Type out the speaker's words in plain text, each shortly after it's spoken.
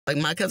Like,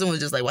 my cousin was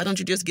just like, why don't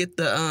you just get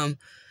the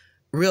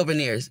real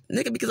veneers?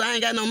 Nigga, because I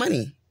ain't got no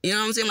money. You know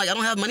what I'm saying? Like, I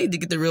don't have money to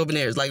get the real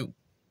veneers. Like,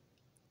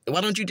 why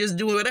don't you just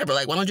do whatever?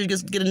 Like, why don't you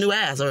just get a new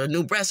ass or a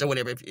new breast or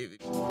whatever?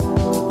 Good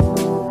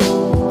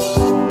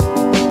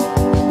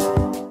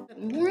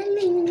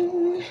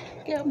morning.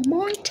 Good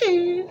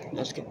morning. No,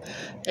 just kidding.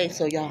 Hey,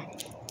 so y'all,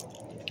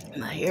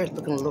 my hair's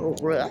looking a little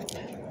rough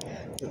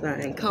because I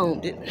ain't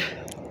combed it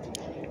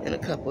in a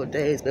couple of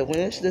days. But when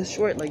it's this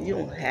short, like, you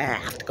don't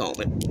have to comb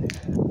it.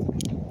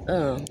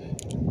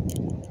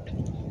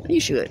 You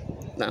should.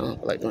 No, I don't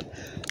feel like doing it.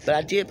 But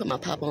I did put my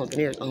Pop On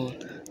Veneers on.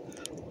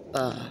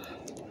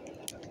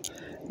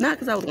 Not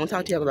because I was going to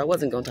talk to y'all, because I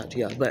wasn't going to talk to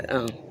y'all. But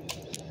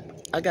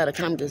I got a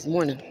comment this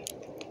morning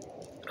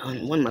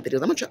on one of my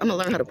videos. I'm gonna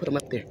learn how to put them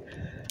up there.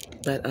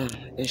 But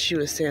and she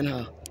was saying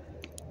how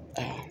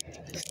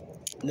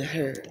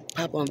her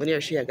Pop On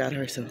Veneers, she had got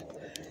her some,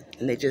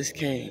 and they just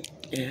came,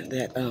 and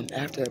that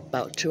after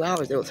about 2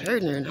 hours, it was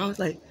hurting her, and I was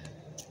like,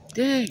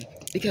 dang,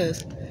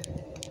 because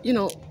you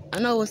know, I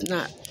know it's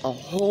not a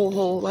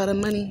whole lot of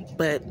money,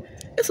 but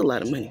it's a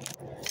lot of money,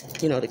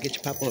 you know, to get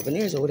your Pop On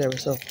Veneers or whatever.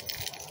 So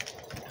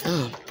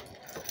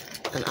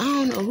and I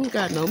don't know who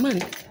got no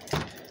money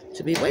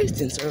to be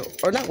wasting, so,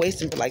 or not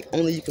wasting, but like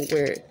only you can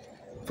wear it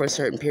for a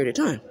certain period of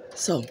time.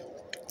 So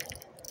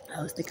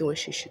I was thinking what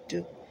she should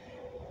do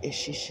is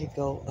she should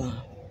go,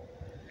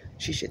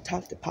 she should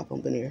talk to Pop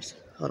On Veneers.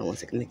 Hold on one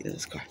second, let me get in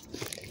this car.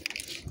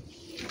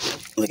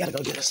 We gotta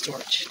go get a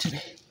storage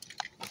today.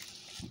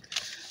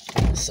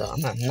 So I'm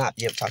not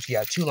be able to talk to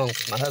y'all too long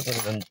because my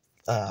husband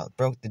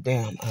broke the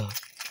damn,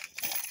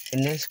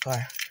 in this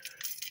car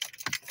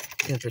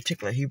in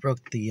particular, he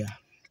broke the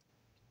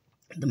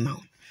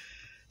mount.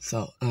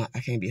 So I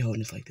can't be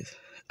holding this like this.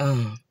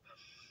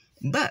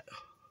 But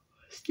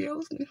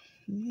still,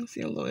 you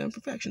see a little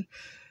imperfection.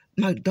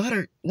 My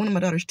daughter, one of my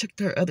daughters took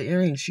her other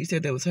earrings. She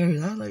said that was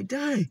hers. I was like,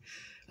 dang.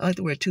 I like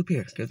to wear 2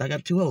 pairs because I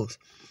got 2 holes.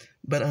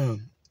 But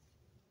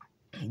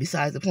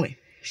besides the point,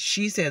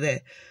 she said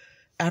that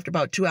after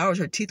about 2 hours,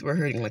 her teeth were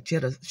hurting. Like she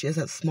has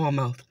a small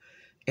mouth,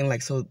 and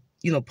like so,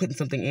 you know, putting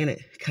something in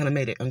it kind of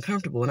made it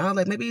uncomfortable. And I was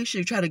like, maybe you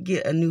should try to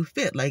get a new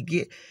fit. Like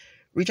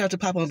reach out to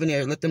Pop On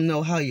Veneers, let them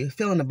know how you're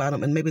feeling about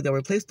them, and maybe they'll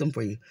replace them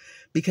for you.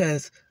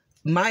 Because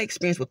my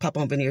experience with Pop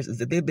On Veneers is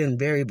that they've been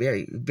very,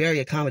 very, very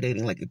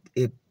accommodating. Like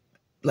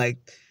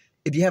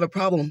if you have a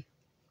problem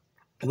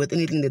with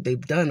anything that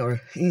they've done or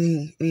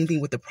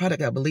anything with the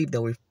product, I believe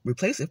they'll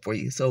replace it for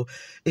you. So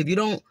if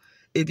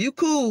you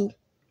cool,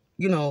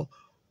 you know,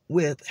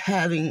 with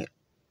having,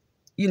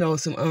 you know,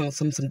 some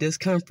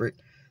discomfort,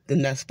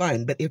 then that's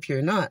fine. But if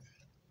you're not,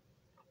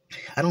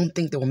 I don't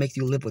think they will make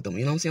you live with them.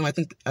 You know what I'm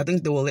saying? I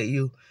think they will let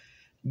you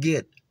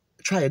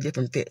try a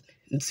different fit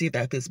and see if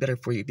that fits better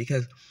for you.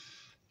 Because,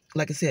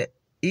 like I said,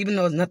 even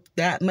though it's not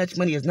that much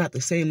money, it's not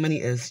the same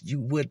money as you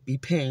would be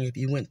paying if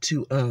you went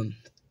to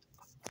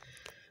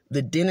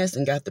the dentist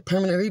and got the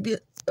permanent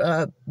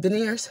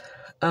veneers.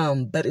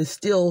 But it's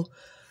still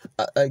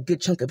a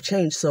good chunk of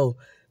change, so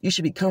you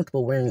should be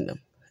comfortable wearing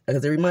them.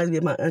 Because it reminds me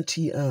of my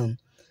auntie.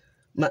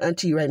 My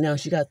auntie right now,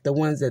 she got the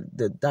ones that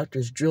the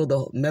doctors drill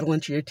the metal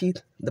into your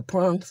teeth, the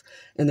prongs,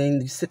 and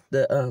then you sit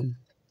the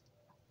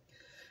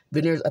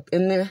veneers up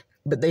in there,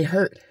 but they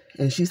hurt.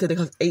 And she said they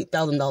cost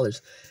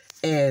 $8,000.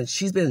 And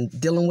she's been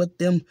dealing with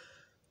them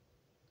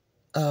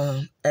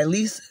at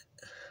least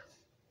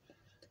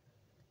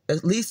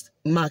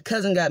my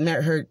cousin got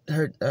married.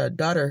 Her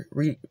daughter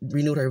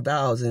renewed her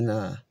vows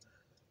in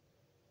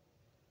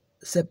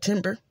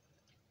September.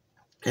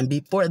 And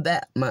before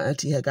that, my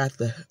auntie had got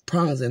the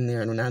prongs in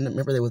there. And I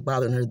remember they was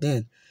bothering her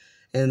then.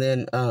 And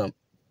then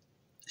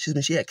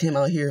she had came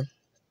out here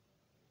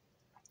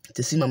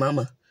to see my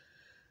mama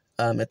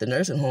at the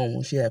nursing home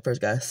when she had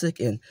first got sick,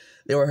 and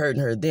they were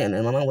hurting her then,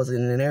 and my mom wasn't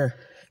in there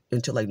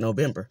until like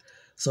November.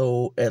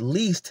 So at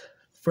least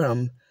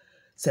from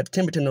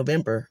September to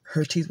November,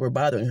 her teeth were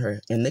bothering her,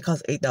 and they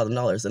cost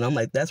 $8,000. And I'm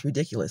like, that's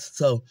ridiculous.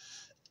 So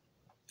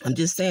I'm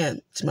just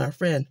saying to my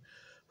friend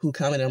who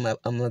commented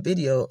on my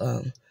video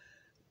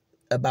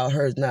about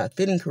hers not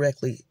fitting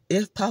correctly,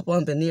 if Pop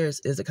On Veneers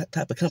is the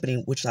type of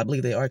company, which I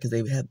believe they are because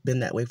they have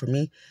been that way for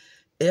me,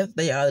 if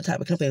they are the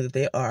type of company that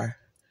they are,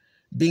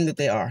 being that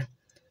they are,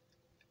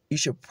 you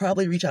should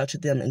probably reach out to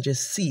them and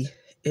just see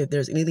if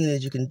there's anything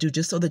that you can do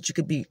just so that you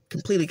could be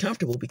completely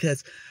comfortable.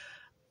 Because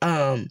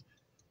I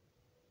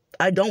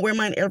don't wear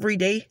mine every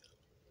day,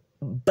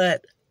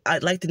 but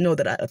I'd like to know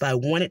that if I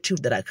wanted to,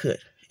 that I could.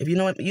 If you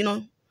know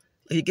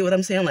you get what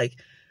I'm saying? Like,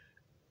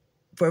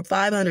 for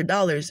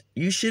 $500,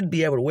 you should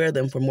be able to wear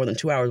them for more than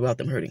 2 hours without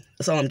them hurting.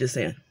 That's all I'm just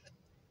saying.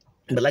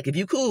 But like, if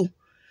you cool,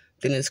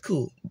 then it's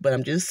cool. But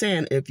I'm just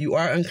saying, if you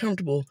are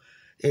uncomfortable,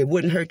 it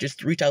wouldn't hurt just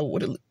to reach out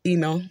with an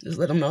email. Just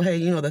let them know, hey,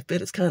 the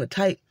fit is kind of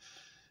tight.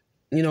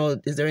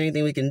 Is there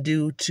anything we can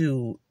do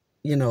to,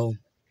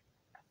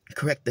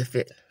 correct the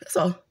fit? That's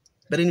all.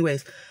 But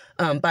anyways,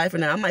 bye for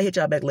now. I might hit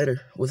y'all back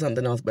later with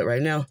something else. But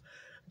right now,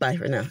 bye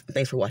for now.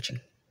 Thanks for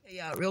watching. Hey,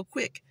 y'all, real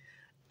quick.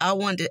 I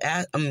wanted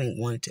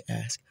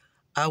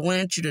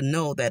you to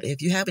know that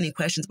if you have any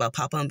questions about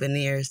Pop On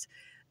Veneers,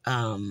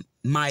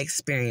 my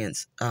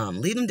experience,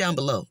 leave them down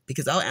below,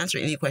 because I'll answer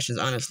any questions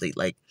honestly.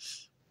 Like,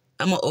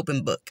 I'm an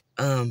open book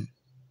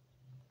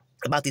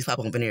about these Pop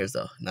On Veneers,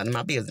 though. Not in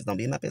my business. Don't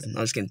be in my business. No,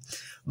 I'm just kidding.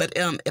 But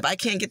if I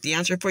can't get the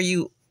answer for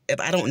you, if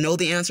I don't know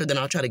the answer, then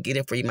I'll try to get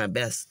it for you my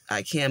best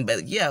I can.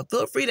 But yeah,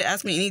 feel free to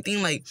ask me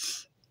anything. Like,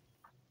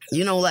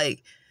 you know,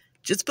 like,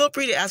 just feel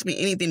free to ask me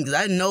anything, because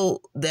I know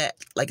that,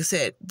 like I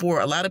said,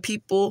 for a lot of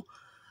people,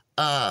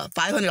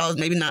 $500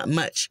 maybe not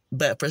much,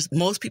 but for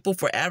most people,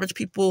 for average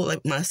people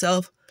like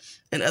myself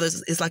and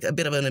others, it's like a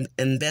bit of an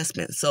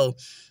investment. So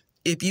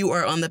if you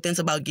are on the fence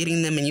about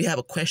getting them and you have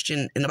a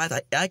question and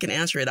if I can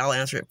answer it, I'll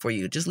answer it for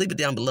you. Just leave it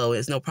down below.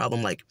 It's no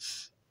problem. Like,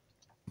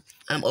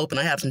 I'm open.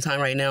 I have some time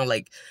right now,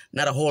 like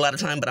not a whole lot of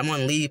time, but I'm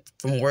on leave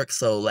from work.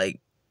 So like,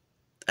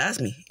 ask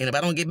me. And if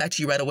I don't get back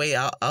to you right away,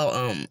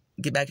 I'll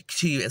get back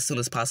to you as soon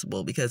as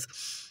possible, because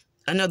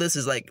I know this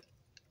is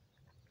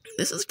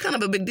kind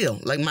of a big deal.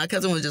 Like, my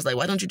cousin was just like,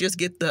 why don't you just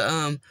get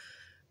the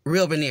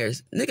real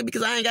veneers? Nigga,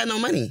 because I ain't got no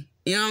money.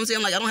 You know what I'm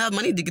saying? Like, I don't have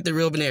money to get the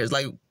real veneers.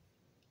 Like,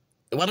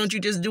 why don't you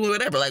just do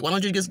whatever? Like, why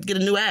don't you just get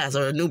a new ass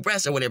or a new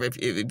breast or whatever?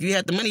 If you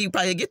had the money, you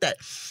probably get that.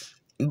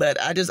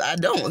 But I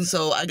don't.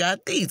 So I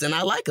got these and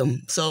I like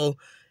them. So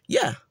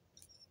yeah.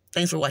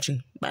 Thanks for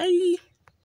watching. Bye.